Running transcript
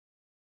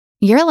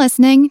You're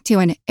listening to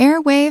an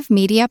Airwave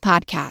Media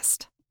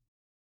Podcast.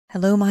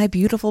 Hello, my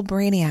beautiful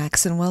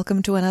brainiacs, and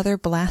welcome to another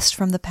blast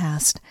from the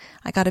past.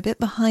 I got a bit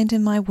behind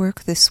in my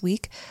work this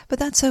week, but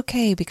that's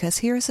okay because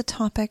here's a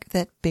topic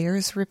that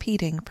bears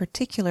repeating,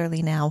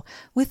 particularly now,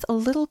 with a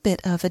little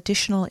bit of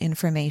additional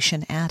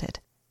information added.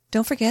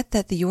 Don't forget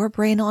that the Your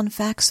Brain on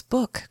Facts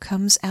book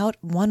comes out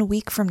 1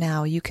 week from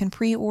now. You can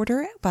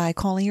pre-order by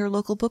calling your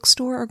local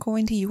bookstore or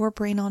going to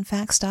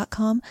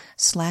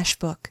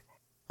yourbrainonfacts.com/book.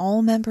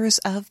 All members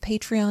of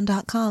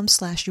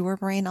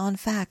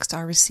patreon.com/yourbrainonfacts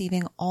are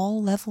receiving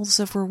all levels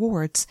of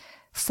rewards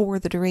for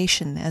the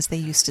duration, as they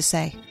used to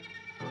say.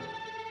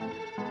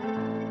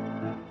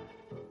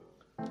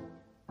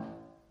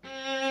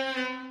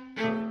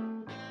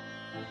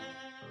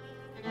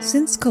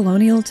 Since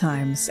colonial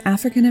times,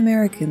 African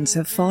Americans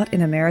have fought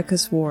in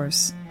America's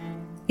wars.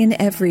 In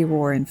every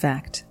war, in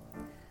fact.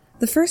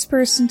 The first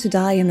person to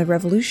die in the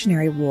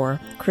Revolutionary War,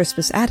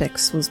 Crispus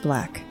Attucks, was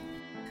black.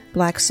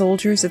 Black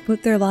soldiers have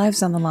put their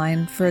lives on the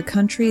line for a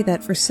country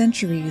that for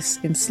centuries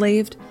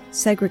enslaved,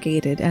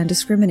 segregated, and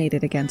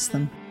discriminated against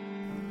them.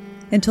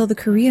 Until the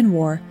Korean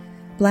War,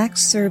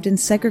 blacks served in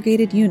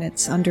segregated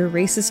units under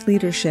racist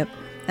leadership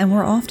and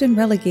were often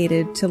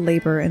relegated to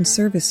labor and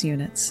service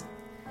units.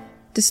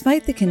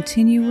 Despite the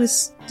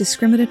continuous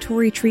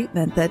discriminatory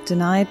treatment that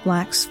denied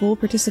blacks full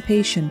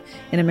participation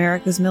in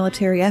America's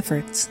military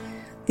efforts,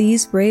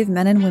 these brave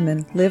men and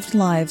women lived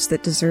lives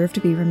that deserve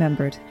to be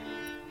remembered.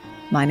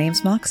 My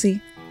name's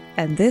Moxie,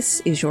 and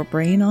this is Your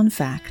Brain on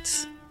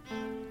Facts.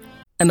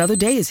 Another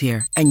day is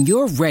here, and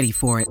you're ready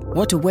for it.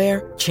 What to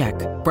wear? Check.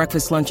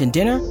 Breakfast, lunch, and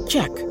dinner?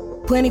 Check.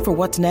 Planning for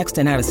what's next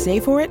and how to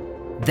save for it?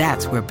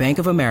 That's where Bank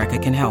of America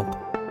can help.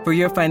 For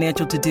your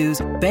financial to-dos,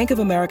 Bank of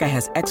America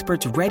has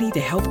experts ready to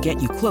help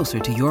get you closer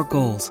to your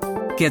goals.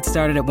 Get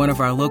started at one of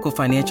our local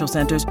financial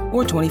centers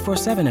or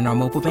 24/7 in our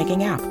mobile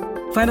banking app.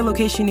 Find a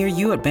location near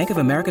you at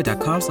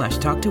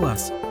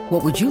bankofamerica.com/talktous.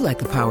 What would you like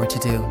the power to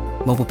do?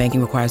 Mobile banking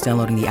requires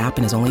downloading the app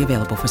and is only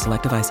available for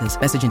select devices.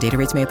 Message and data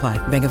rates may apply.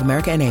 Bank of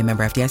America N.A.,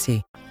 member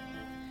FDIC.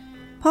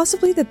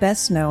 Possibly the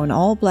best-known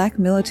all-black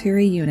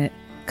military unit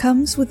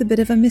comes with a bit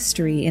of a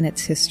mystery in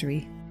its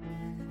history.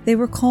 They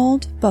were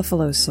called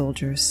Buffalo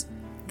Soldiers,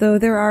 though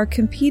there are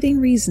competing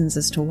reasons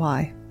as to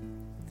why.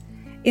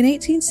 In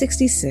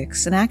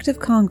 1866, an act of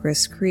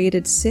Congress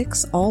created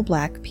 6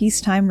 all-black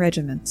peacetime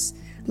regiments,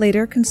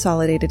 later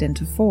consolidated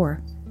into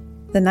 4.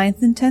 The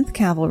 9th and 10th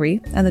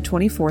Cavalry, and the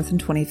 24th and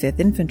 25th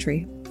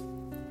Infantry.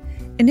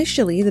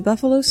 Initially, the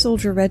Buffalo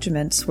Soldier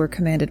regiments were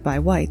commanded by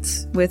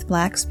whites, with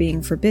blacks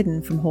being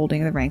forbidden from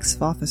holding the ranks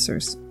of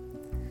officers.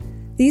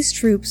 These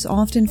troops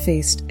often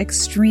faced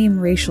extreme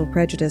racial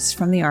prejudice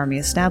from the Army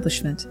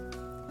establishment.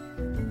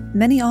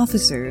 Many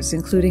officers,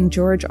 including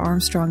George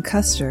Armstrong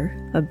Custer,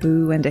 a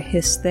boo and a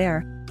hiss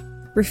there,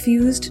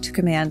 refused to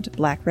command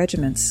black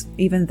regiments,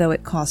 even though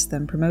it cost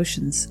them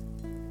promotions.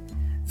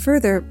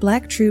 Further,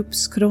 black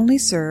troops could only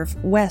serve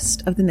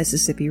west of the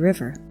Mississippi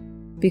River,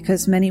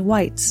 because many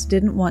whites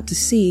didn't want to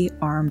see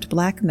armed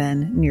black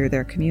men near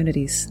their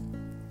communities.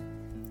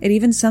 It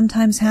even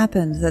sometimes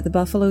happened that the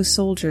Buffalo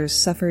Soldiers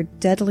suffered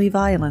deadly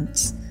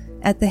violence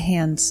at the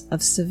hands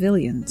of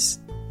civilians.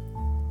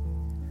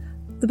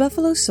 The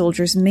Buffalo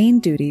Soldiers' main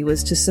duty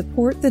was to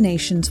support the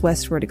nation's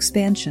westward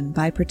expansion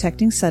by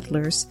protecting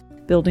settlers,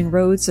 building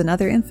roads and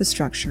other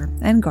infrastructure,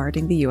 and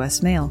guarding the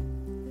U.S. mail.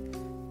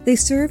 They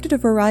served at a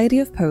variety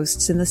of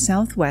posts in the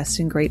Southwest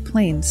and Great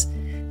Plains,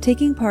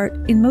 taking part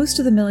in most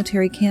of the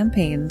military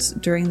campaigns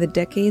during the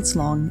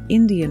decades-long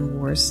Indian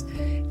Wars,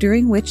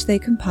 during which they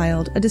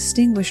compiled a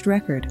distinguished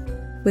record,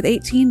 with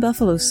 18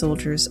 Buffalo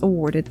Soldiers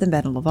awarded the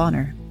Medal of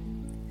Honor.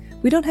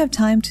 We don't have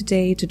time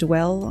today to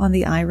dwell on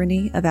the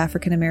irony of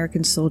African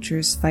American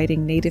soldiers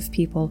fighting Native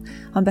people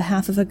on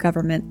behalf of a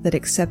government that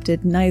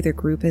accepted neither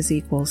group as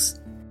equals.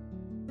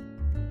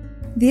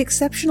 The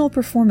exceptional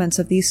performance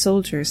of these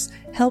soldiers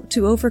helped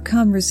to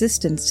overcome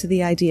resistance to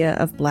the idea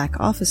of black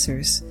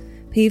officers,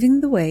 paving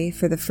the way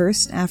for the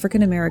first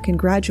African-American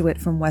graduate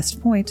from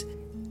West Point,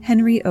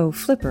 Henry O.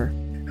 Flipper,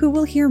 who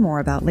we'll hear more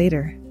about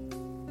later.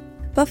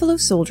 Buffalo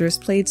Soldiers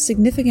played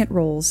significant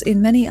roles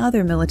in many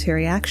other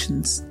military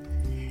actions.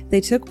 They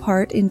took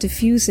part in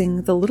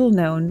defusing the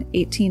little-known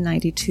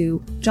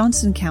 1892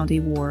 Johnson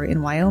County War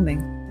in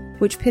Wyoming,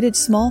 which pitted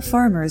small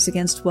farmers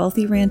against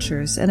wealthy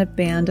ranchers and a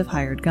band of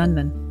hired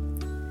gunmen.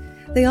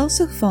 They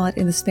also fought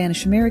in the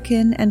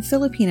Spanish-American and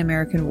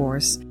Philippine-American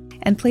Wars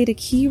and played a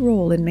key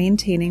role in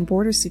maintaining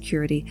border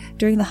security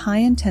during the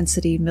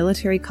high-intensity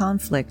military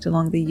conflict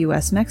along the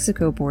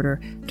U.S.-Mexico border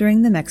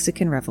during the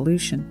Mexican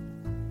Revolution.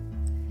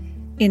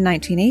 In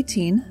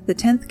 1918, the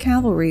 10th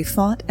Cavalry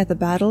fought at the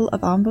Battle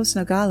of Ambos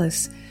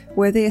Nogales,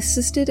 where they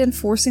assisted in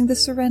forcing the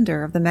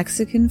surrender of the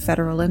Mexican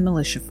federal and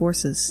militia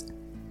forces.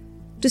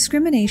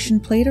 Discrimination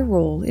played a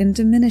role in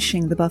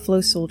diminishing the Buffalo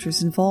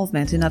Soldiers'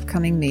 involvement in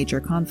upcoming major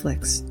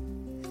conflicts.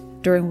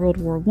 During World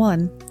War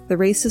I, the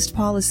racist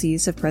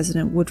policies of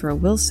President Woodrow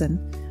Wilson,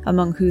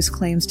 among whose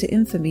claims to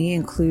infamy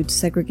include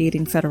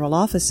segregating federal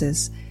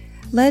offices,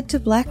 led to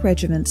black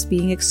regiments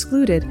being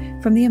excluded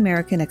from the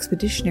American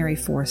Expeditionary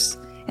Force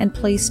and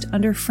placed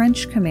under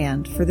French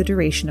command for the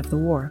duration of the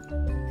war,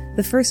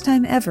 the first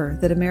time ever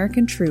that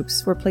American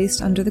troops were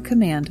placed under the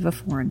command of a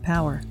foreign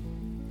power.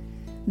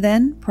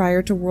 Then,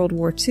 prior to World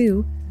War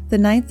II, the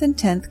 9th and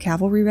 10th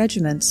Cavalry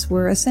Regiments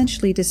were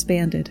essentially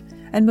disbanded,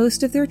 and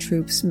most of their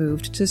troops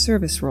moved to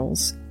service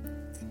roles.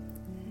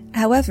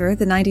 However,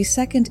 the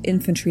 92nd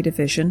Infantry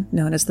Division,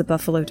 known as the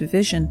Buffalo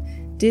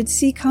Division, did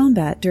see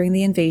combat during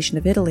the invasion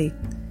of Italy,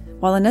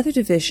 while another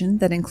division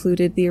that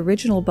included the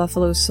original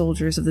Buffalo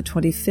soldiers of the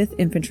 25th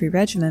Infantry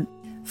Regiment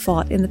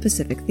fought in the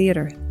Pacific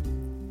Theater.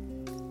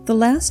 The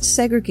last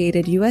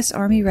segregated U.S.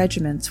 Army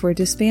regiments were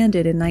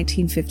disbanded in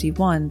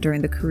 1951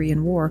 during the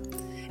Korean War,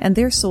 and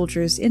their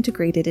soldiers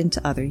integrated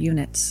into other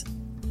units.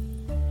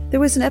 There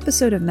was an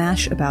episode of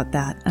MASH about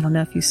that, I don't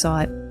know if you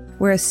saw it,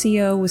 where a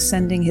CO was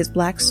sending his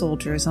black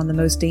soldiers on the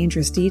most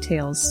dangerous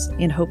details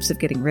in hopes of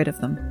getting rid of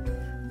them.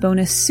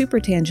 Bonus super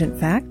tangent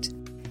fact,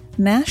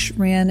 MASH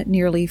ran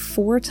nearly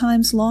 4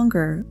 times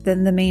longer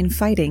than the main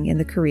fighting in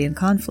the Korean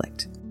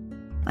conflict.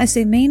 I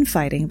say main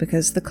fighting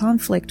because the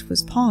conflict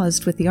was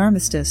paused with the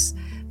armistice,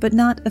 but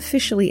not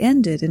officially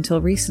ended until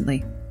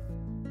recently.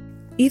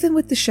 Even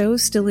with the show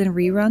still in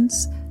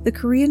reruns, the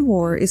Korean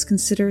War is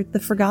considered the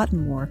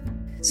forgotten war,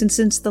 since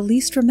it's the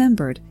least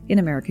remembered in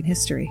American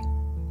history.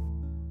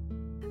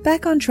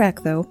 Back on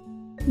track, though,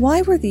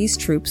 why were these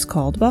troops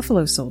called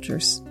Buffalo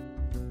Soldiers?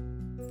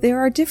 There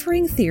are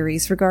differing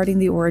theories regarding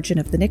the origin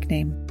of the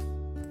nickname.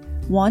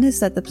 One is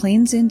that the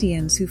Plains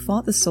Indians who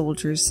fought the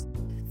soldiers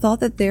thought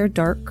that their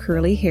dark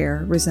curly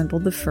hair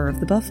resembled the fur of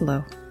the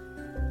buffalo.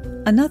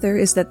 Another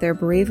is that their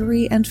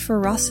bravery and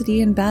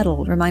ferocity in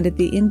battle reminded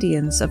the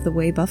Indians of the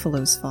way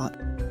buffaloes fought.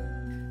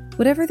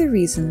 Whatever the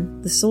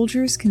reason, the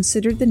soldiers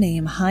considered the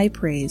name high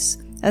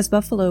praise, as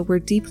buffalo were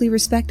deeply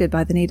respected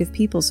by the native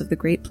peoples of the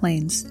Great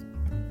Plains.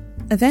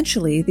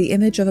 Eventually, the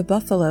image of a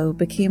buffalo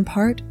became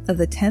part of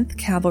the 10th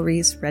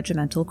Cavalry's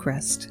regimental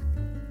crest.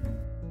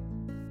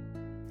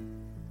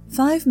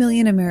 5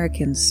 million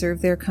Americans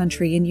served their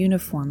country in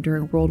uniform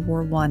during World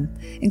War I,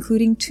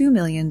 including 2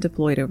 million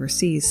deployed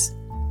overseas.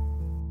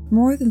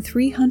 More than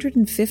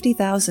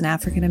 350,000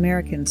 African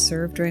Americans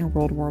served during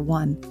World War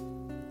I.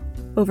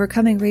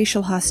 Overcoming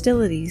racial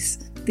hostilities,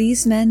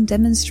 these men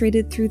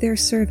demonstrated through their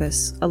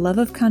service a love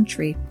of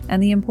country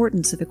and the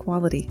importance of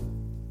equality.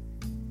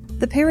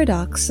 The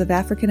paradox of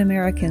African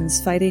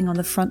Americans fighting on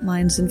the front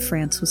lines in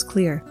France was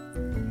clear.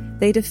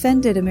 They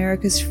defended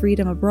America's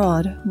freedom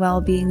abroad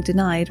while being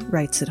denied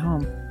rights at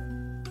home.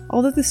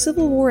 Although the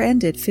Civil War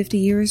ended 50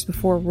 years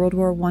before World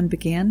War I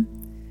began,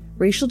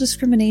 racial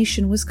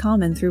discrimination was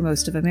common through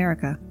most of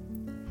America.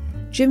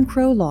 Jim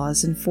Crow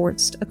laws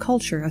enforced a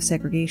culture of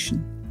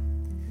segregation.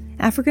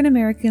 African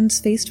Americans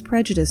faced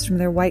prejudice from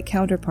their white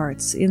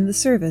counterparts in the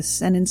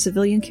service and in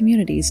civilian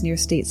communities near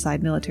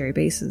stateside military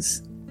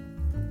bases.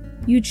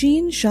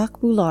 Eugene Jacques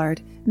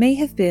Bullard may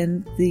have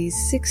been the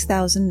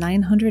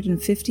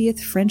 6,950th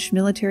French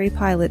military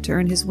pilot to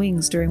earn his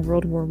wings during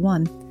World War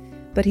I,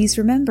 but he's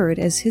remembered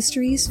as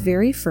history's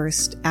very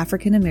first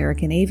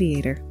African-American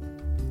aviator.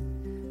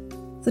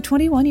 The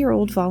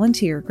 21-year-old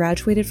volunteer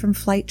graduated from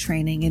flight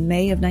training in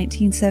May of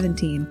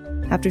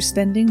 1917 after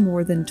spending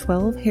more than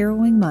 12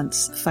 harrowing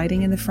months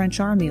fighting in the French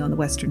Army on the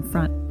Western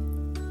Front.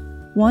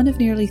 One of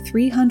nearly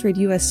 300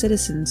 U.S.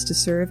 citizens to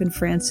serve in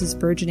France's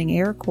burgeoning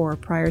Air Corps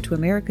prior to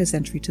America's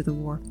entry to the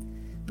war,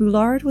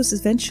 Bullard was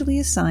eventually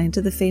assigned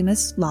to the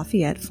famous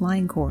Lafayette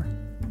Flying Corps.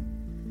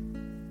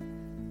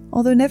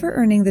 Although never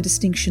earning the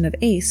distinction of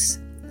ace,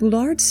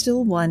 Bullard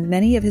still won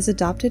many of his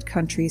adopted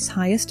country's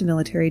highest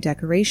military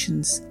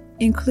decorations,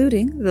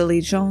 including the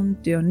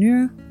Légion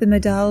d'honneur, the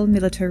Médaille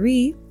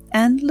Militaire,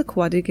 and Le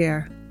Croix de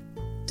Guerre.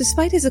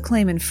 Despite his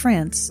acclaim in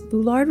France,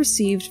 Bullard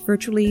received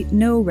virtually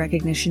no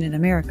recognition in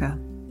America.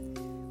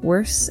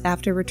 Worse,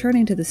 after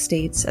returning to the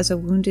States as a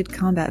wounded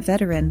combat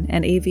veteran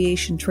and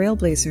aviation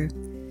trailblazer,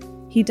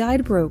 he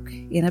died broke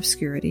in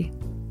obscurity.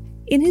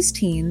 In his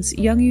teens,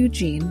 young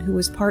Eugene, who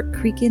was part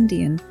Creek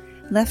Indian,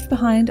 left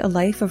behind a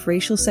life of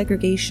racial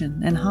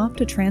segregation and hopped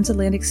a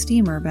transatlantic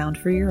steamer bound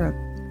for Europe.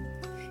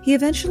 He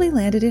eventually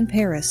landed in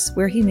Paris,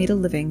 where he made a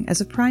living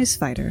as a prize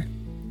fighter.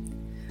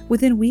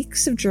 Within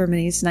weeks of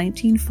Germany's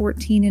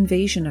 1914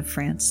 invasion of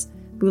France,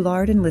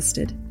 Bullard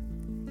enlisted.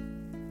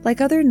 Like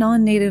other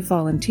non-native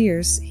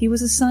volunteers, he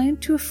was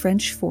assigned to a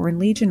French Foreign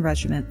Legion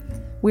regiment,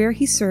 where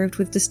he served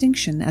with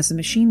distinction as a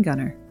machine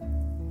gunner.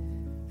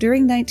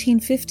 During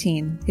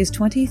 1915, his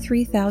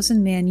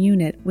 23,000-man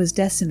unit was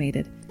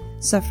decimated,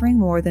 suffering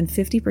more than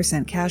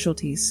 50%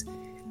 casualties.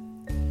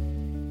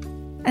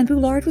 And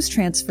Bullard was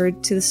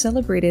transferred to the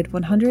celebrated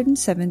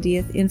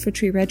 170th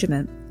Infantry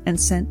Regiment and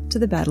sent to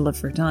the Battle of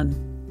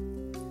Verdun.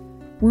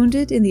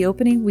 Wounded in the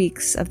opening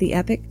weeks of the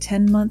epic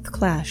 10-month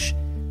clash,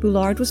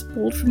 Bullard was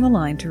pulled from the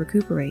line to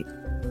recuperate.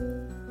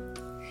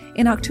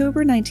 In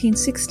October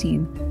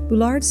 1916,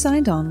 Bullard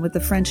signed on with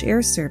the French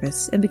Air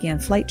Service and began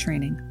flight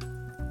training.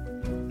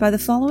 By the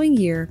following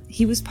year,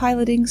 he was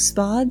piloting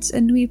Spads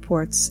and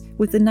Nieuports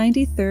with the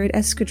 93rd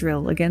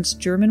Escadrille against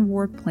German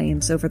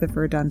warplanes over the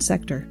Verdun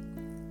sector.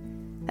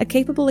 A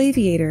capable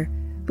aviator,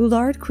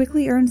 Bullard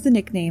quickly earned the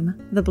nickname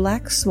the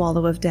Black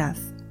Swallow of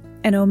Death,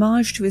 an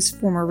homage to his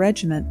former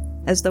regiment,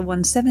 as the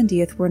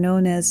 170th were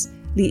known as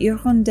Les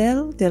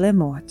Hirondelles de la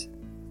Mort,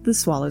 the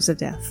Swallows of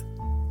Death.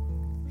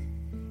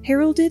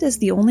 Heralded as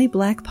the only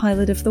black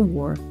pilot of the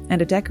war,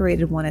 and a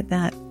decorated one at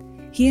that,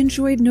 he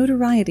enjoyed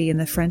notoriety in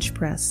the French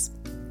press.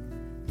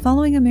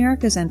 Following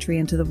America's entry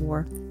into the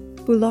war,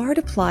 Bullard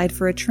applied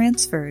for a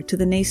transfer to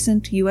the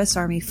nascent U.S.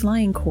 Army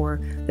Flying Corps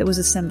that was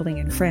assembling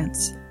in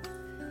France.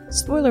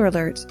 Spoiler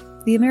alert,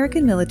 the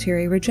American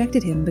military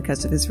rejected him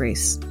because of his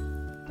race.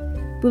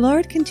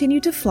 Bullard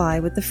continued to fly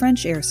with the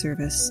French Air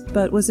Service,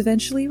 but was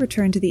eventually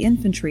returned to the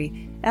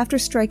infantry after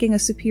striking a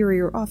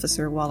superior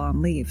officer while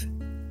on leave.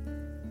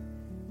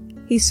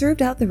 He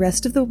served out the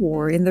rest of the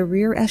war in the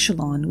rear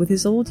echelon with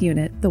his old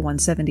unit, the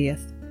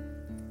 170th.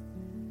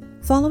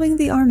 Following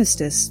the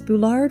armistice,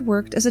 Bullard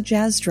worked as a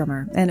jazz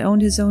drummer and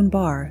owned his own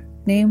bar,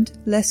 named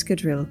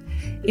L'Escadrille,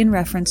 in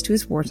reference to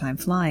his wartime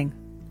flying.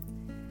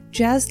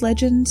 Jazz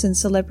legends and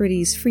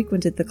celebrities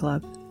frequented the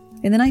club.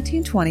 In the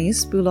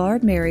 1920s,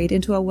 Bullard married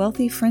into a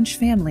wealthy French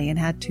family and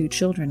had 2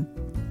 children.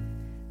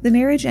 The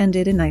marriage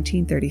ended in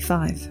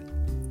 1935.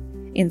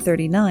 In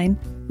 1939,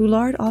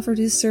 Bullard offered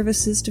his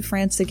services to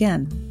France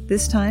again,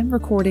 this time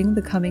recording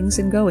the comings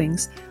and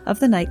goings of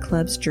the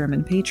nightclub's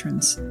German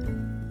patrons.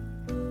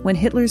 When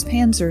Hitler's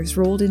panzers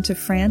rolled into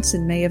France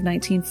in May of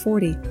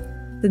 1940,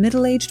 the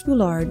middle-aged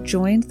Bullard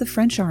joined the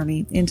French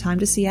army in time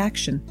to see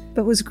action,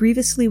 but was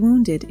grievously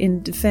wounded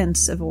in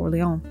defense of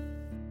Orléans.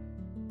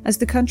 As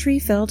the country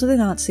fell to the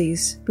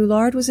Nazis,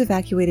 Bullard was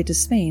evacuated to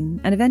Spain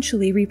and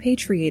eventually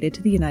repatriated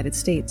to the United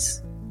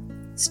States.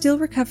 Still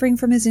recovering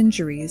from his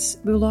injuries,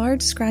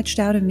 Bullard scratched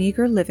out a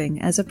meager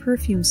living as a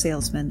perfume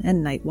salesman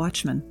and night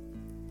watchman.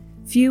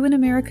 Few in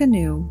America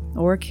knew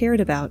or cared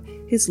about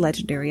his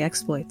legendary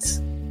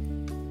exploits.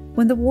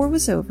 When the war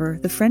was over,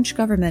 the French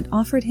government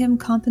offered him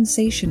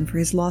compensation for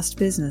his lost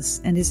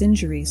business and his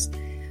injuries,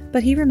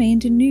 but he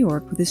remained in New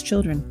York with his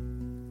children.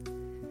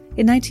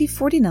 In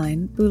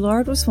 1949,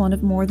 Bullard was one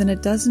of more than a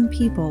dozen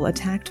people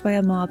attacked by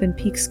a mob in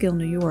Peekskill,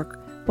 New York,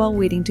 while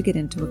waiting to get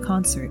into a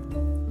concert.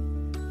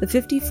 The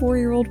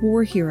 54-year-old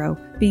war hero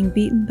being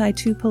beaten by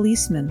 2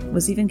 policemen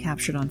was even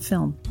captured on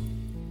film.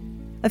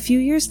 A few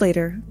years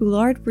later,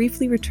 Bullard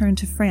briefly returned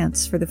to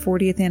France for the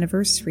 40th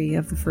anniversary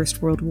of the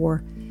First World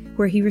War,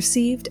 where he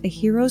received a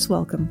hero's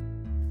welcome,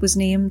 was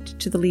named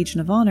to the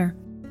Legion of Honor,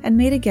 and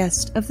made a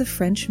guest of the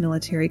French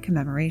military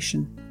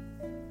commemoration.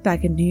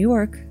 Back in New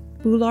York,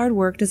 Bullard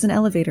worked as an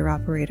elevator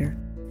operator.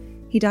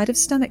 He died of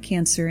stomach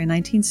cancer in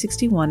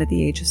 1961 at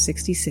the age of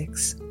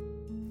 66.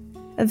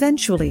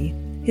 Eventually,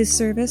 his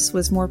service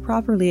was more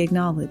properly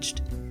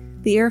acknowledged.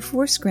 The Air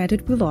Force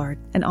granted Bullard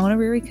an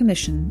honorary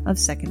commission of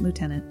second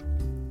lieutenant.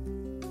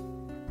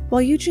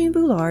 While Eugene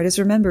Bullard is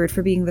remembered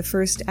for being the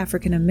first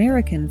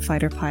African-American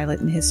fighter pilot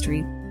in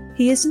history,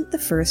 he isn't the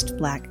first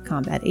black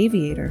combat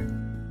aviator.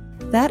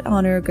 That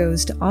honor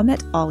goes to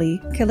Ahmet Ali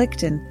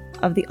Kaliktin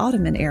of the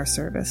Ottoman Air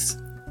Service.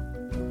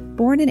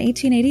 Born in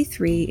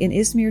 1883 in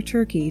Izmir,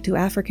 Turkey, to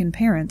African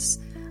parents,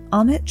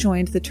 Ahmet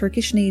joined the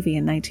Turkish Navy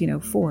in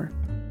 1904.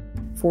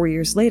 4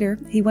 years later,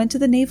 he went to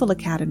the Naval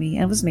Academy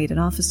and was made an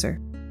officer.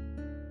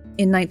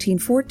 In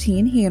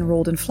 1914, he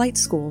enrolled in flight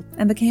school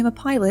and became a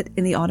pilot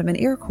in the Ottoman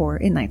Air Corps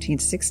in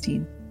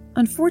 1916.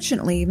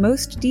 Unfortunately,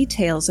 most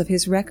details of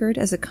his record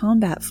as a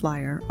combat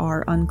flyer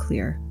are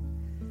unclear.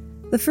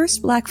 The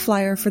first black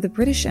flyer for the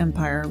British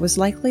Empire was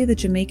likely the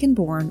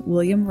Jamaican-born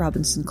William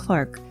Robinson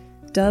Clark,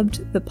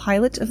 dubbed the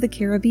Pilot of the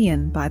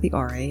Caribbean by the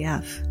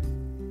RAF.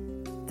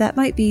 That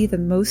might be the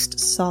most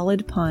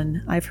solid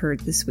pun I've heard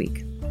this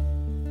week.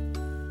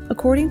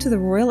 According to the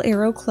Royal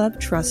Aero Club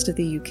Trust of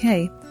the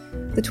UK,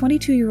 the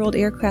 22-year-old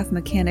aircraft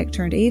mechanic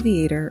turned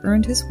aviator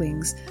earned his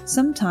wings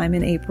sometime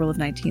in April of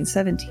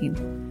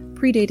 1917,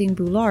 predating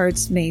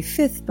Bullard's May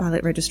 5th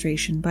pilot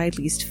registration by at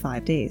least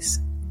 5 days.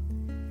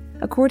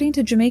 According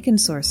to Jamaican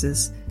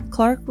sources,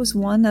 Clark was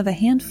one of a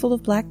handful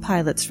of black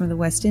pilots from the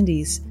West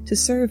Indies to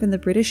serve in the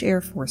British Air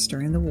Force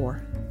during the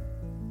war.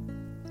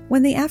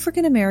 When the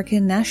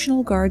African-American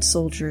National Guard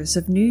soldiers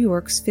of New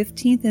York's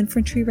 15th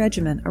Infantry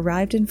Regiment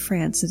arrived in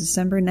France in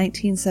December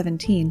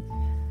 1917,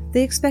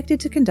 they expected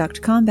to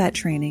conduct combat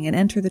training and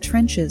enter the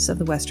trenches of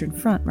the Western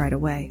Front right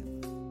away.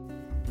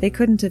 They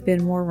couldn't have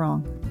been more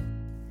wrong.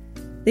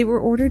 They were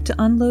ordered to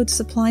unload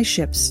supply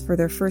ships for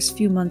their first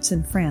few months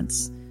in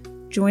France,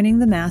 joining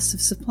the mass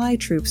of supply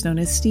troops known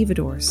as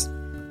stevedores,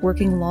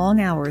 working long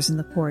hours in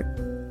the port.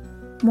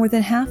 More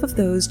than half of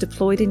those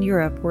deployed in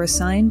Europe were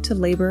assigned to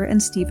labor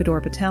and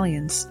stevedore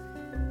battalions,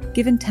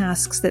 given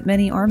tasks that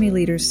many army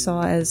leaders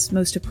saw as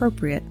most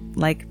appropriate,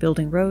 like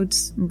building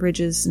roads,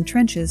 bridges, and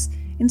trenches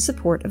in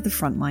support of the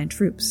frontline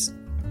troops.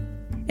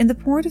 In the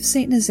port of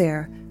St.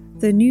 Nazaire,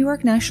 the New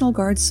York National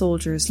Guard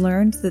soldiers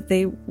learned that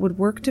they would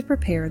work to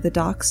prepare the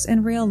docks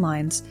and rail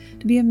lines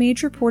to be a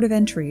major port of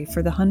entry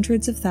for the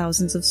hundreds of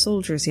thousands of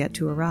soldiers yet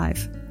to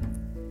arrive.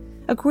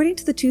 According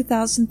to the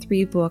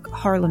 2003 book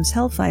Harlem's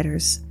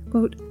Hellfighters,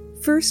 quote,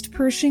 "First,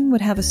 Pershing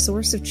would have a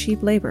source of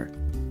cheap labor.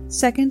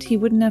 Second, he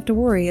wouldn't have to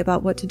worry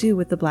about what to do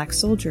with the black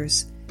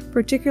soldiers.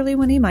 particularly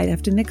when he might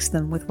have to mix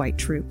them with white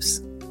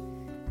troops.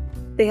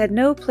 They had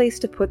no place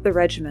to put the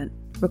regiment,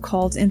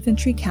 recalled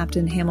Infantry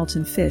Captain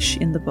Hamilton Fish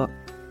in the book.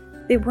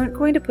 They weren't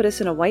going to put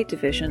us in a white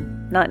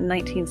division, not in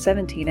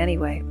 1917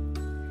 anyway.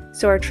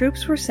 So our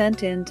troops were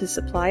sent in to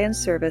supply and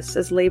service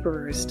as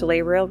laborers to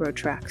lay railroad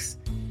tracks.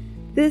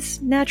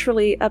 This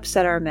naturally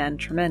upset our men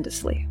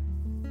tremendously.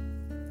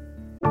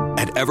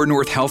 At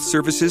Evernorth Health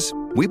Services,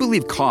 we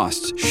believe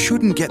costs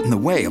shouldn't get in the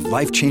way of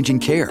life-changing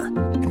care,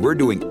 and we're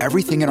doing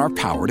everything in our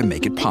power to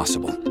make it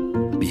possible.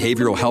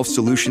 Behavioral health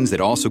solutions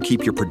that also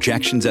keep your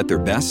projections at their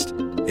best?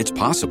 It's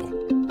possible.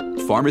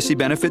 Pharmacy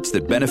benefits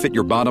that benefit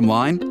your bottom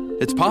line?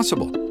 It's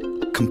possible.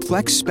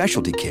 Complex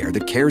specialty care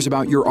that cares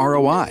about your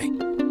ROI?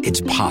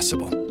 It's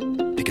possible.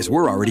 Because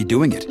we're already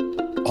doing it.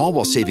 All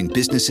while saving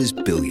businesses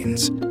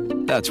billions.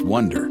 That's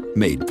Wonder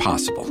made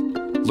possible.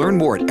 Learn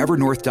more at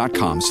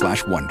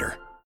evernorth.com/wonder.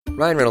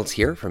 Ryan Reynolds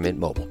here from Mint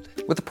Mobile.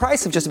 With the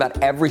price of just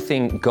about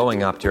everything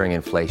going up during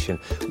inflation,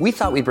 we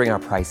thought we'd bring our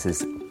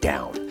prices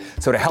down.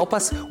 So to help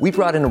us, we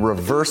brought in a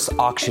reverse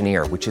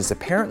auctioneer, which is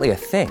apparently a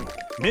thing.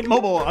 Mint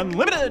Mobile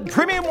Unlimited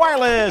Premium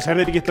Wireless. How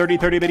to get 30,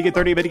 30, bit to get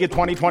 30, bit to get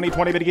 20, 20,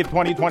 20, bit to get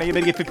 20, 20,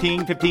 bit to get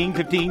 15, 15,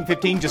 15,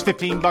 15, just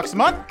 $15 a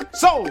month?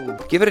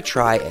 Sold! Give it a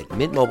try at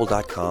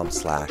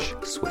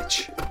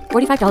mintmobile.com/switch.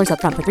 $45 up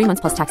front for 3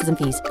 months plus taxes and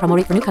fees. Promo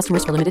rate for new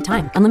customers for limited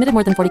time. Unlimited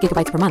more than 40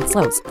 gigabytes per month.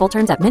 Slows full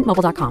terms at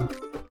mintmobile.com.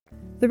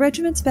 The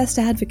regiment's best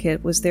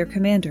advocate was their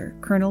commander,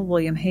 Colonel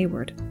William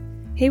Hayward.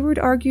 Hayward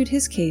argued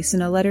his case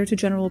in a letter to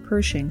General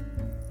Pershing,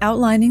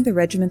 outlining the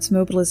regiment's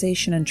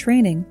mobilization and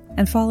training,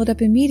 and followed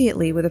up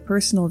immediately with a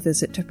personal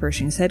visit to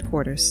Pershing's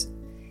headquarters.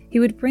 He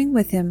would bring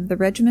with him the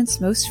regiment's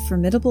most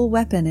formidable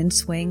weapon in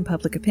swaying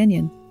public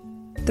opinion,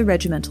 the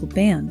regimental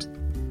band,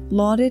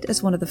 lauded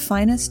as one of the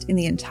finest in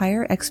the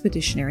entire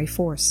expeditionary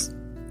force.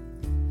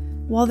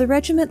 While the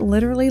regiment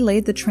literally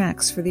laid the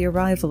tracks for the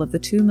arrival of the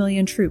 2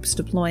 million troops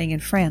deploying in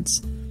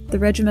France, the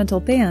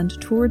regimental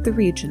band toured the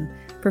region,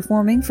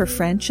 performing for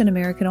French and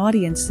American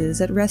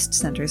audiences at rest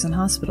centers and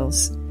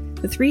hospitals.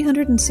 The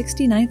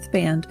 369th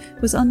Band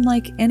was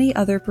unlike any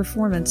other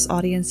performance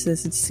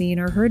audiences had seen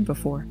or heard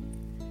before.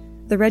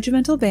 The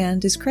regimental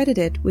band is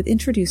credited with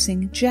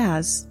introducing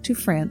jazz to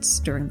France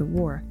during the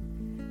war.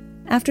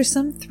 After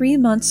some 3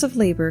 months of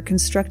labor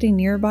constructing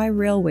nearby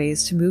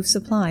railways to move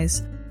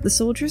supplies, the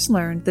soldiers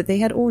learned that they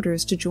had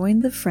orders to join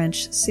the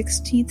French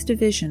 16th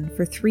Division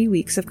for 3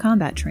 weeks of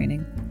combat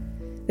training.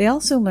 They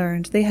also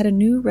learned they had a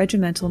new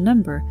regimental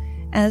number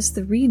as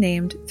the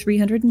renamed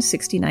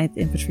 369th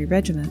Infantry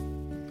Regiment.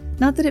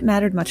 Not that it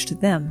mattered much to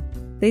them.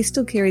 They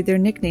still carried their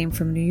nickname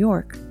from New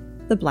York,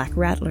 the Black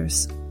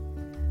Rattlers.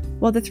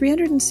 While the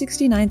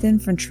 369th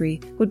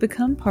Infantry would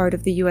become part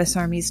of the U.S.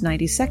 Army's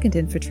 92nd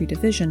Infantry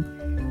Division,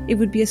 it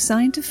would be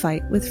assigned to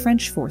fight with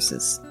French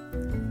forces.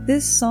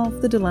 This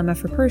solved the dilemma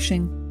for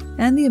Pershing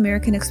and the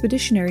American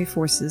Expeditionary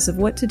Forces of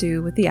what to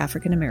do with the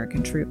African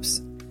American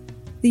troops.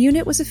 The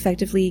unit was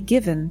effectively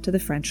given to the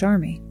French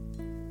Army.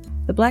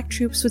 The black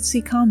troops would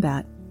see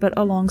combat, but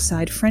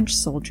alongside French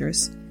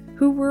soldiers,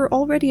 who were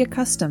already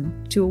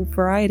accustomed to a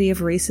variety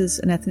of races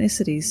and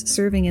ethnicities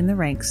serving in the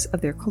ranks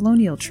of their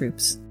colonial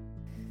troops,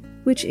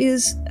 which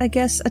is, I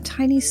guess, a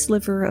tiny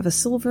sliver of a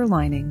silver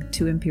lining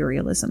to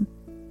imperialism.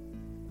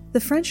 The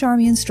French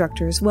Army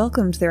instructors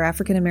welcomed their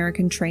African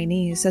American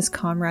trainees as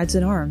comrades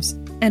in arms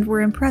and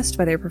were impressed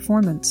by their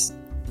performance.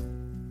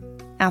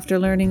 After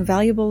learning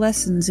valuable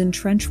lessons in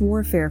trench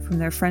warfare from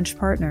their French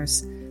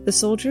partners, the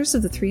soldiers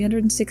of the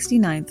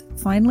 369th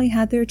finally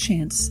had their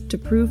chance to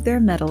prove their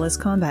mettle as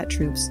combat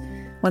troops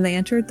when they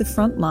entered the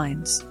front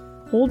lines,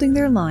 holding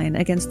their line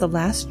against the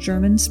last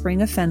German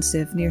spring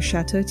offensive near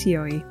Château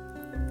Thierry.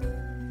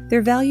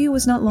 Their value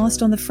was not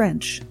lost on the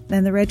French,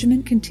 and the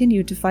regiment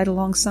continued to fight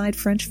alongside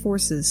French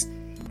forces,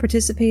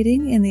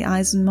 participating in the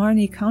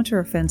Aisne-Marne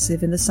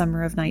counteroffensive in the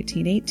summer of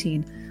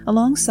 1918,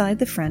 alongside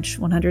the French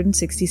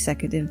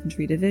 162nd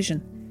Infantry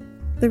Division.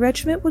 The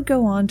regiment would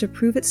go on to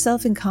prove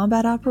itself in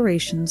combat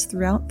operations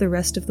throughout the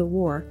rest of the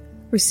war,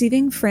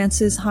 receiving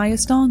France's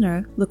highest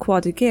honor, the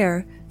Croix de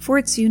Guerre, for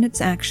its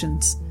unit's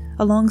actions,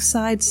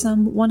 alongside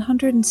some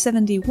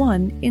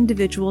 171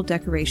 individual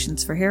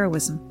decorations for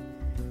heroism.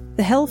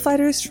 The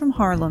Hellfighters from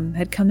Harlem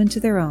had come into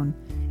their own,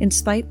 in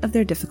spite of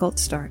their difficult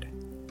start.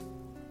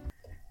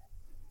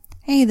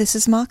 Hey, this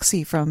is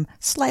Moxie from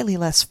Slightly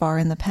Less Far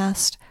in the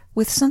Past,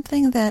 with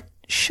something that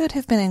should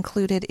have been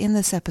included in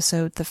this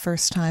episode the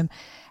first time,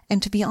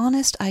 and to be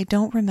honest, I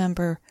don't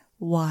remember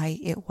why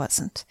it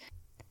wasn't.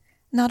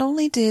 Not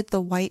only did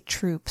the white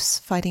troops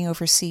fighting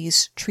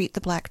overseas treat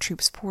the black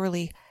troops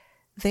poorly,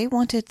 they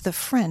wanted the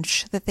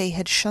French that they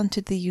had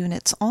shunted the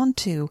units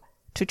onto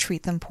to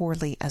treat them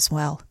poorly as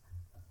well.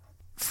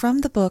 From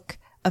the book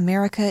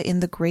America in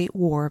the Great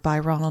War by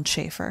Ronald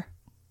Schaefer.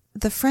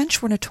 The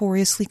French were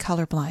notoriously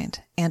colorblind,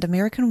 and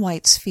American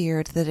whites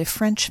feared that if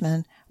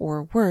Frenchmen,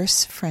 or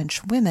worse,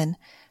 French women,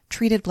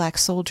 treated black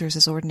soldiers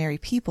as ordinary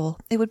people,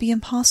 it would be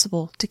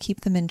impossible to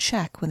keep them in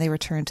check when they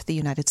returned to the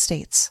United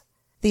States.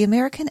 The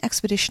American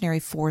Expeditionary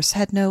Force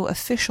had no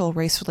official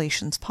race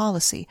relations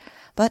policy,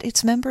 but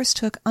its members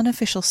took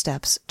unofficial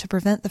steps to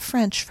prevent the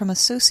French from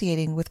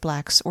associating with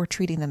blacks or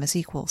treating them as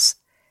equals.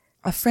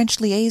 A French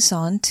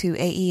liaison to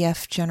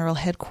AEF General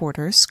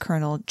Headquarters,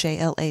 Colonel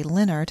J.L.A.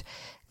 Leonard,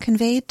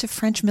 conveyed to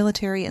French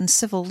military and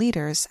civil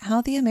leaders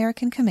how the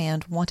American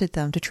command wanted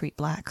them to treat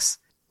blacks.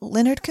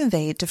 Leonard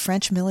conveyed to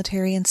French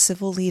military and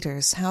civil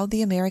leaders how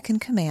the American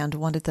command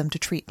wanted them to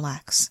treat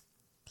blacks.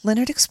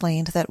 Leonard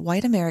explained that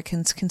white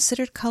Americans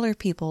considered colored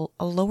people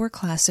a lower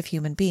class of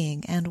human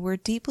being and were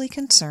deeply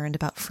concerned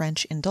about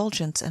French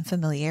indulgence and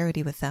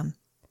familiarity with them.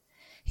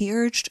 He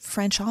urged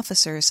French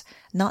officers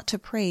not to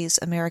praise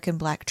American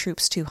black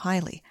troops too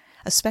highly,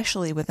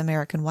 especially with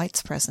American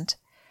whites present,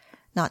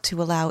 not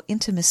to allow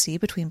intimacy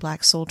between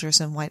black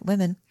soldiers and white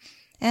women,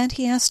 and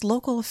he asked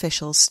local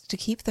officials to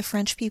keep the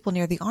French people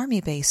near the army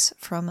base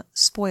from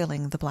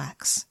spoiling the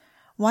blacks.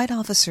 White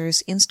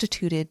officers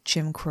instituted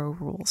Jim Crow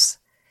rules.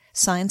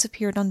 Signs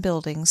appeared on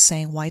buildings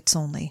saying whites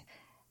only.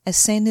 As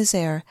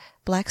Saint-Nazaire,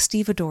 black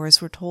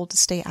stevedores were told to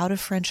stay out of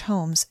French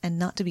homes and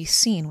not to be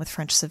seen with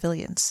French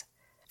civilians.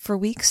 For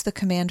weeks, the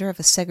commander of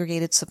a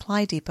segregated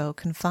supply depot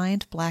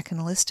confined black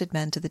enlisted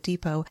men to the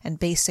depot and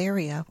base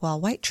area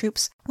while white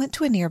troops went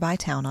to a nearby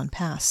town on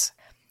pass.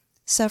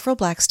 Several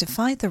blacks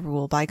defied the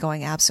rule by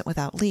going absent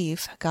without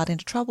leave, got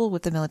into trouble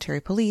with the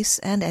military police,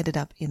 and ended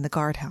up in the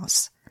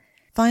guardhouse.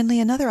 Finally,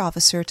 another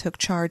officer took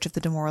charge of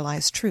the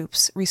demoralized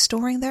troops,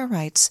 restoring their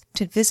rights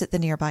to visit the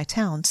nearby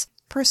towns,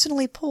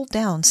 personally pulled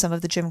down some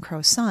of the Jim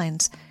Crow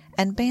signs,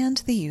 and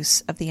banned the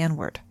use of the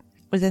N-word.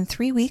 Within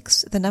 3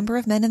 weeks, the number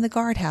of men in the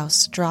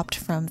guardhouse dropped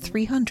from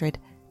 300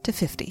 to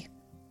 50.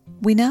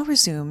 We now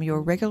resume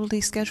your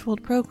regularly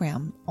scheduled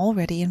program,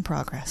 already in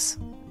progress.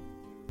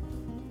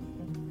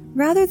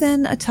 Rather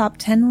than a top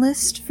 10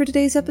 list for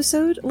today's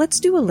episode, let's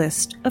do a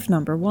list of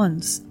number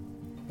ones.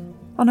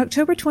 On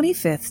October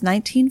 25,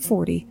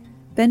 1940,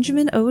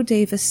 Benjamin O.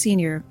 Davis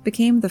Sr.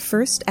 became the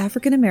first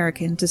African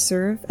American to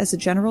serve as a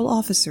general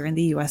officer in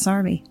the U.S.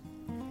 Army.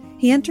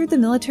 He entered the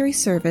military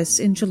service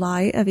in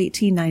July of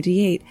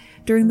 1898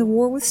 during the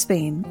war with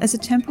Spain as a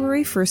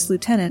temporary first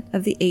lieutenant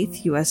of the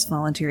 8th U.S.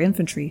 Volunteer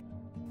Infantry.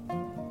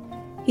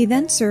 He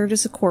then served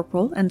as a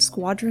corporal and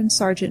squadron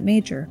sergeant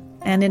major,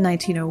 and in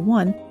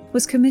 1901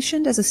 was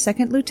commissioned as a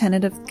second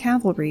lieutenant of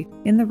cavalry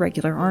in the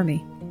regular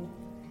army.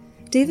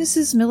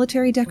 Davis's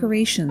military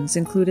decorations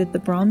included the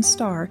Bronze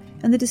Star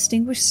and the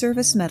Distinguished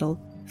Service Medal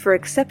for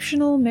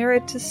exceptional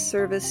meritorious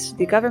service to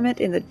the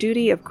government in the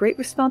duty of great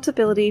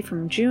responsibility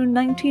from June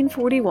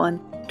 1941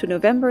 to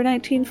November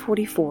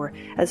 1944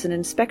 as an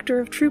inspector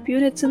of troop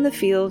units in the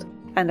field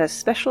and as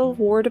Special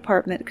War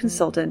Department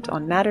consultant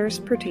on matters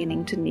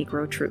pertaining to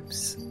Negro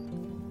troops.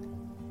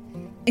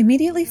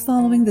 Immediately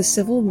following the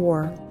Civil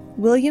War,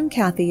 William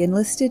Cathy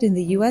enlisted in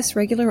the U.S.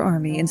 Regular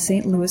Army in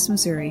St. Louis,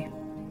 Missouri.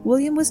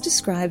 William was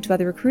described by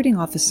the recruiting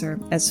officer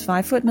as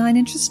 5 foot 9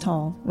 inches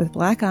tall, with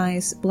black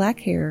eyes, black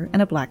hair,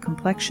 and a black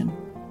complexion.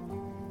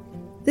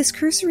 This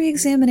cursory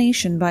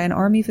examination by an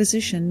Army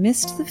physician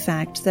missed the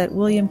fact that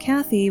William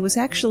Cathy was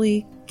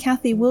actually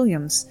Cathy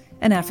Williams,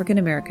 an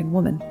African-American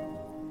woman.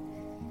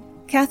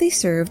 Cathy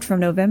served from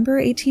November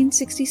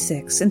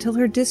 1866 until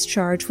her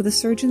discharge with a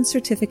Surgeon's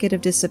Certificate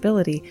of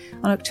Disability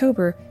on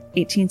October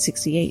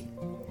 1868.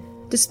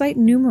 Despite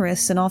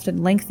numerous and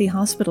often lengthy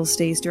hospital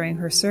stays during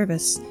her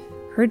service,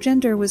 her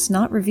gender was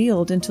not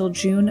revealed until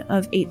June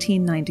of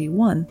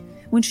 1891,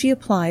 when she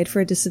applied for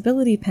a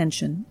disability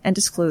pension and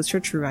disclosed her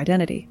true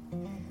identity.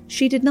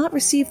 She did not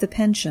receive the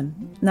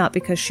pension, not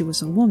because she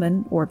was a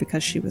woman or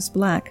because she was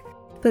black,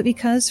 but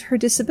because her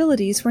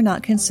disabilities were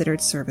not considered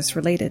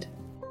service-related.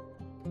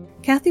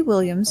 Cathy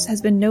Williams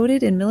has been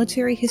noted in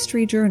military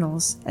history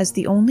journals as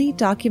the only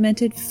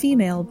documented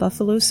female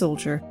Buffalo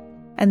soldier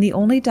and the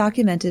only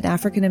documented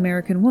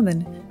African-American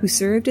woman who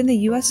served in the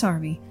U.S.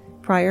 Army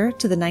prior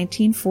to the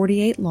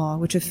 1948 law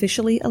which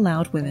officially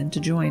allowed women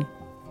to join.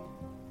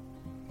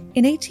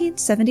 In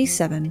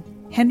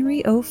 1877,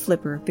 Henry O.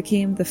 Flipper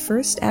became the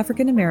first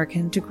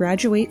African-American to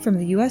graduate from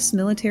the U.S.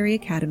 Military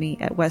Academy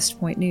at West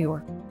Point, New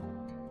York.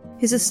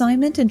 His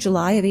assignment in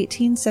July of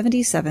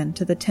 1877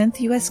 to the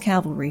 10th U.S.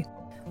 Cavalry,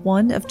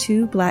 one of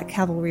 2 black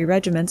cavalry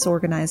regiments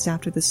organized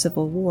after the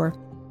Civil War,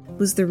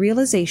 was the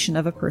realization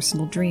of a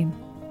personal dream.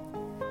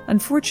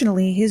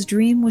 Unfortunately, his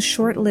dream was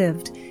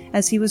short-lived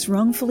as he was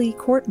wrongfully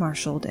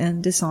court-martialed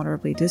and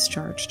dishonorably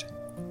discharged.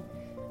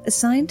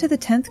 Assigned to the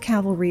 10th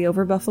Cavalry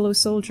over Buffalo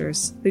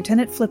soldiers,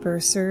 Lieutenant Flipper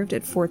served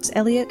at Forts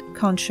Elliott,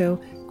 Concho,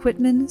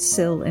 Quitman,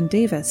 Sill, and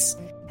Davis,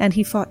 and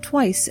he fought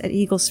twice at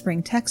Eagle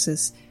Spring,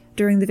 Texas,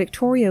 during the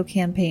Victorio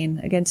Campaign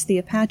against the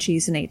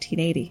Apaches in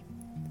 1880.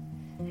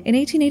 In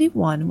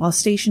 1881, while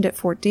stationed at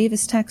Fort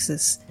Davis,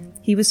 Texas,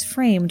 he was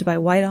framed by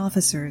white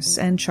officers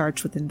and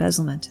charged with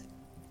embezzlement.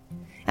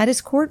 At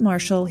his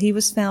court-martial, he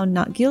was found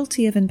not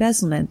guilty of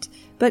embezzlement,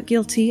 but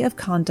guilty of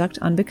conduct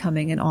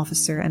unbecoming an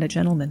officer and a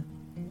gentleman.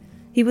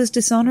 He was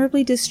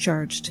dishonorably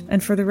discharged,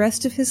 and for the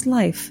rest of his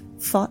life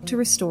fought to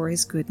restore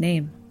his good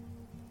name.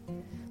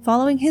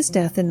 Following his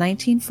death in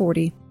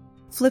 1940,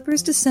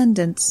 Flipper's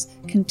descendants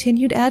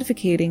continued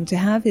advocating to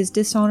have his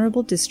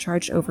dishonorable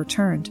discharge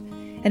overturned,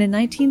 and in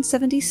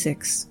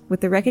 1976, with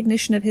the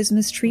recognition of his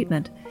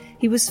mistreatment,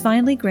 he was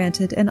finally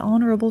granted an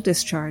honorable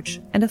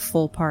discharge and a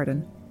full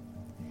pardon.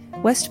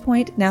 West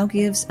Point now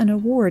gives an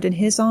award in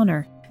his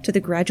honor to the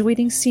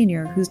graduating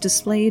senior who's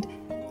displayed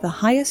the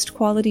highest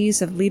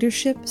qualities of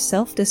leadership,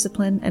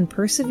 self-discipline, and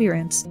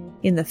perseverance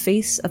in the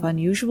face of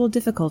unusual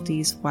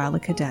difficulties while a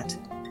cadet.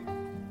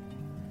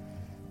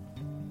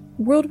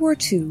 World War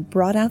II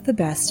brought out the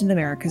best in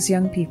America's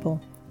young people.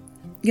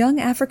 Young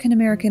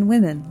African-American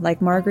women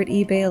like Margaret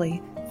E.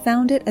 Bailey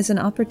found it as an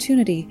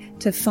opportunity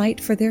to fight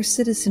for their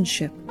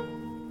citizenship.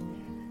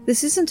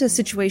 This isn't a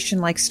situation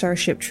like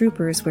Starship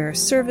Troopers where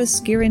service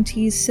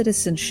guarantees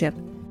citizenship,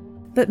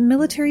 but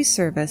military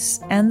service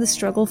and the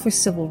struggle for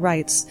civil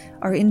rights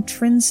are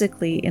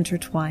intrinsically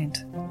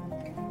intertwined.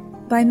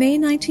 By May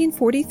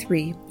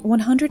 1943,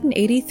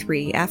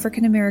 183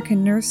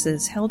 African-American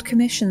nurses held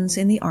commissions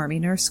in the Army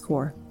Nurse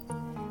Corps.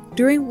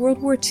 During World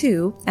War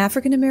II,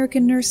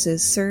 African-American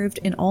nurses served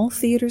in all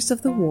theaters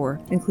of the war,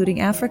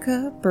 including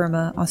Africa,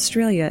 Burma,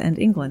 Australia, and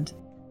England.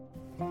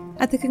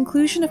 At the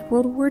conclusion of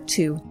World War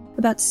II,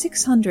 about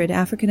 600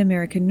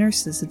 African-American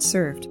nurses had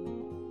served.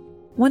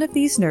 One of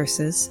these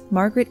nurses,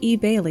 Margaret E.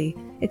 Bailey,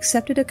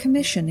 accepted a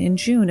commission in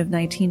June of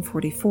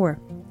 1944.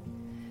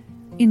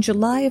 In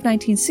July of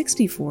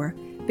 1964,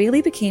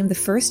 Bailey became the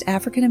first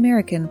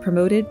African-American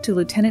promoted to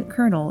lieutenant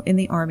colonel in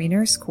the Army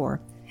Nurse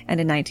Corps, and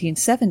in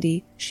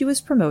 1970, she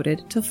was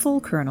promoted to full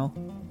colonel.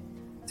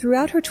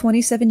 Throughout her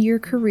 27-year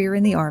career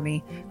in the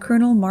Army,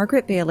 Colonel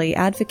Margaret Bailey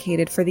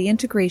advocated for the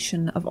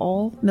integration of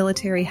all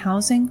military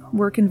housing,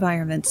 work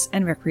environments,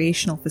 and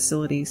recreational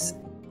facilities.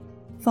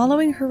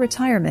 Following her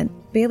retirement,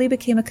 Bailey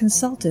became a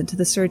consultant to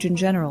the Surgeon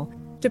General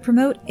to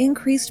promote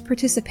increased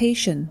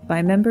participation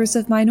by members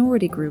of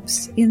minority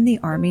groups in the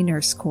Army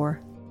Nurse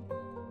Corps.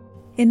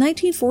 In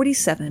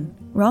 1947,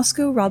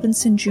 Roscoe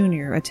Robinson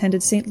Jr.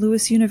 attended St.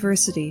 Louis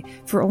University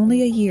for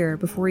only a year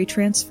before he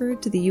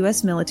transferred to the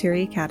U.S.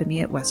 Military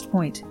Academy at West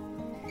Point.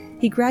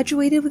 He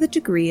graduated with a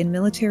degree in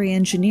military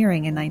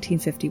engineering in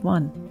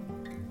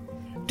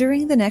 1951.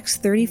 During the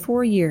next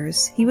 34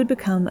 years, he would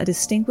become a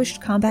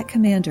distinguished combat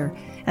commander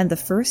and the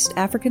first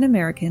African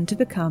American to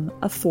become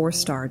a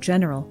 4-star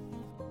general.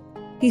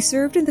 He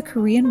served in the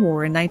Korean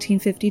War in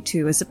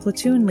 1952 as a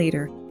platoon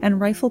leader and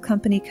rifle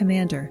company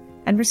commander,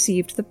 and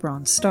received the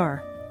Bronze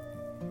Star.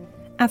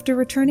 After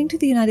returning to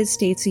the United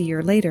States a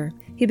year later,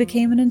 he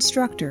became an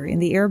instructor in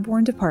the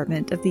Airborne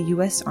Department of the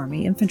U.S.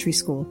 Army Infantry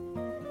School.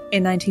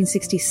 In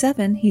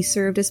 1967, he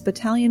served as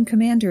battalion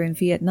commander in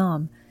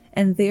Vietnam,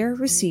 and there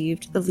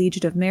received the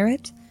Legion of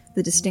Merit,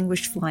 the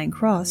Distinguished Flying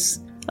Cross,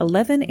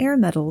 11 Air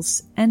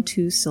Medals, and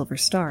 2 Silver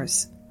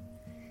Stars.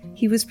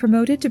 He was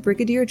promoted to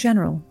Brigadier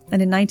General,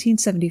 and in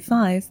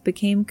 1975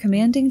 became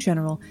Commanding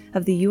General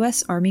of the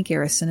U.S. Army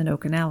Garrison in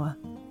Okinawa.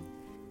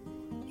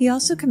 He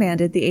also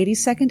commanded the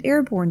 82nd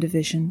Airborne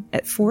Division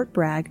at Fort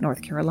Bragg,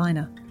 North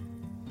Carolina.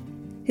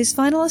 His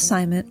final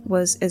assignment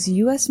was as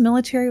U.S.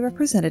 military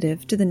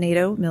representative to the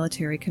NATO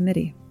Military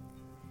Committee.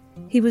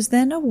 He was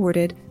then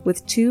awarded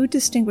with 2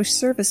 Distinguished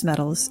Service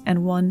Medals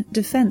and 1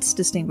 Defense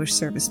Distinguished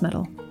Service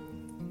Medal.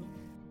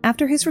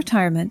 After his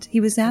retirement, he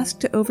was asked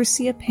to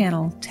oversee a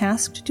panel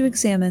tasked to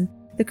examine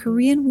the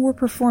Korean War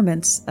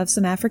performance of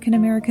some African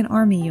American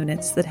Army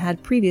units that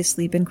had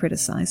previously been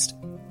criticized.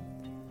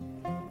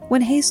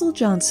 When Hazel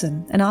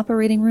Johnson, an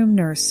operating room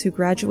nurse who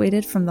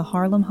graduated from the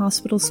Harlem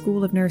Hospital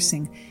School of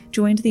Nursing,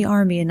 joined the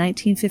Army in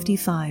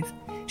 1955,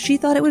 she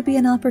thought it would be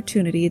an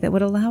opportunity that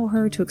would allow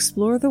her to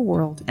explore the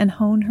world and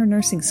hone her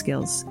nursing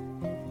skills.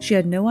 She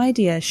had no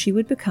idea she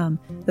would become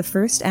the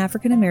first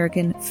African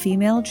American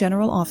female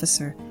general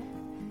officer.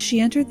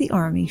 She entered the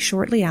Army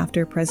shortly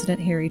after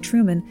President Harry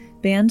Truman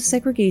banned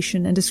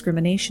segregation and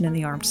discrimination in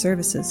the armed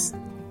services.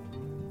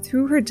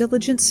 Through her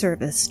diligent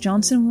service,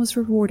 Johnson was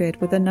rewarded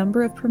with a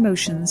number of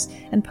promotions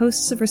and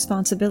posts of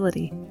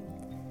responsibility.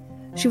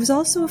 She was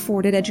also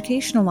afforded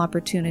educational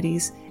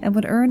opportunities and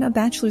would earn a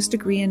bachelor's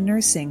degree in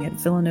nursing at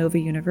Villanova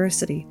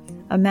University,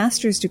 a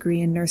master's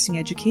degree in nursing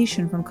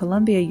education from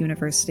Columbia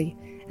University,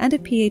 and a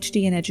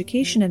PhD in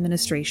education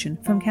administration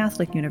from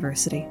Catholic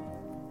University.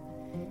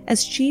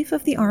 As chief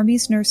of the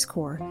Army's Nurse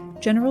Corps,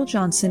 General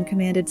Johnson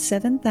commanded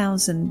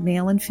 7,000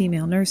 male and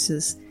female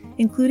nurses,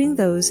 including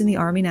those in the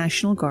Army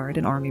National Guard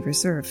and Army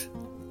Reserve.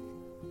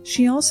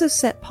 She also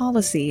set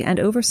policy and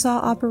oversaw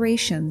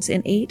operations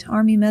in 8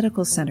 Army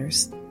medical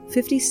centers,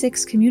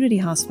 56 community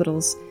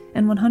hospitals,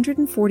 and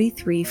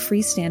 143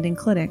 freestanding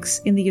clinics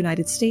in the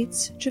United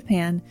States,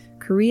 Japan,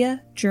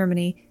 Korea,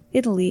 Germany,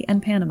 Italy,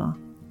 and Panama.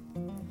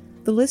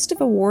 The list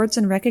of awards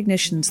and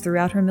recognitions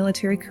throughout her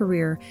military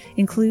career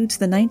includes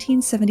the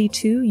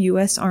 1972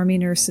 U.S. Army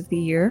Nurse of the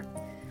Year,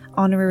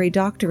 honorary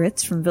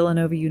doctorates from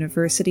Villanova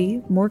University,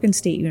 Morgan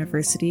State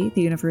University,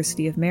 the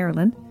University of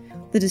Maryland,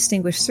 the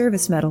Distinguished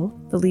Service Medal,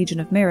 the Legion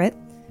of Merit,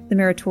 the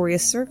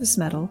Meritorious Service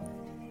Medal,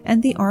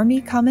 and the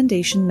Army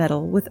Commendation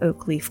Medal with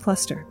Oak Leaf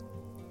Cluster.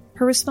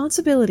 Her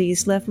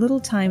responsibilities left little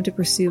time to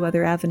pursue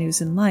other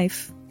avenues in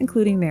life,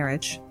 including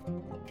marriage.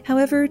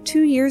 However,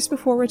 2 years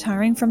before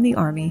retiring from the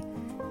Army,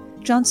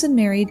 Johnson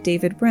married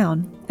David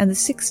Brown, and the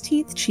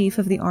 16th Chief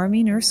of the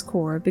Army Nurse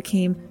Corps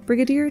became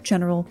Brigadier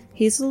General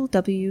Hazel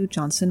W.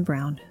 Johnson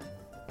Brown.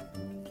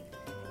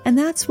 And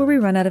that's where we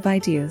run out of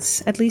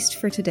ideas, at least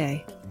for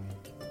today.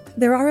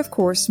 There are, of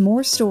course,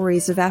 more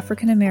stories of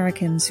African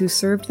Americans who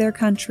served their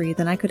country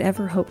than I could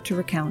ever hope to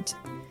recount,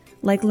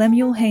 like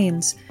Lemuel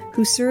Haynes,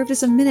 who served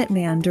as a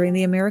Minuteman during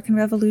the American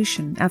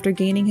Revolution after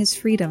gaining his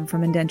freedom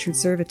from indentured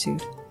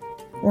servitude,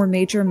 or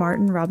Major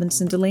Martin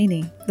Robinson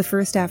Delaney, the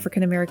first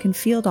African American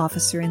field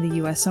officer in the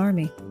U.S.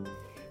 Army.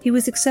 He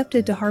was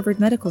accepted to Harvard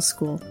Medical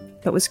School,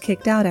 but was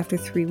kicked out after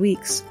 3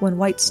 weeks when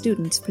white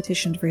students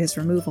petitioned for his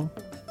removal.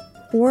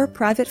 Or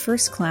Private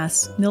First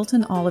Class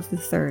Milton Olive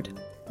III,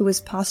 who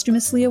was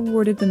posthumously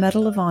awarded the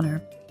Medal of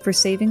Honor for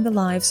saving the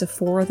lives of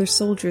 4 other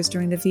soldiers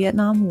during the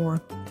Vietnam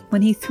War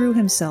when he threw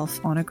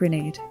himself on a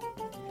grenade.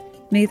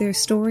 May their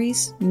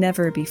stories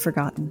never be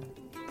forgotten.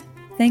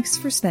 Thanks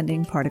for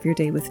spending part of your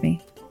day with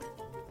me.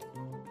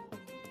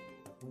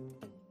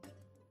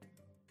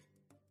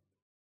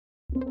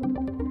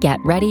 Get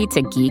ready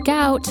to geek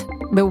out.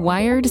 The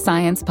Wired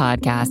Science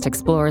Podcast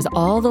explores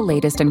all the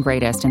latest and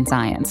greatest in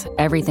science.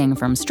 Everything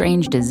from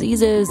strange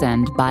diseases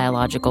and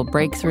biological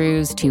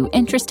breakthroughs to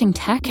interesting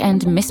tech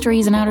and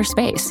mysteries in outer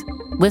space.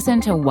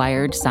 Listen to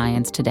Wired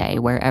Science today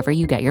wherever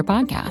you get your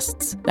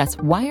podcasts. That's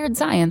Wired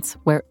Science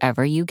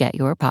wherever you get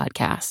your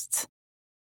podcasts.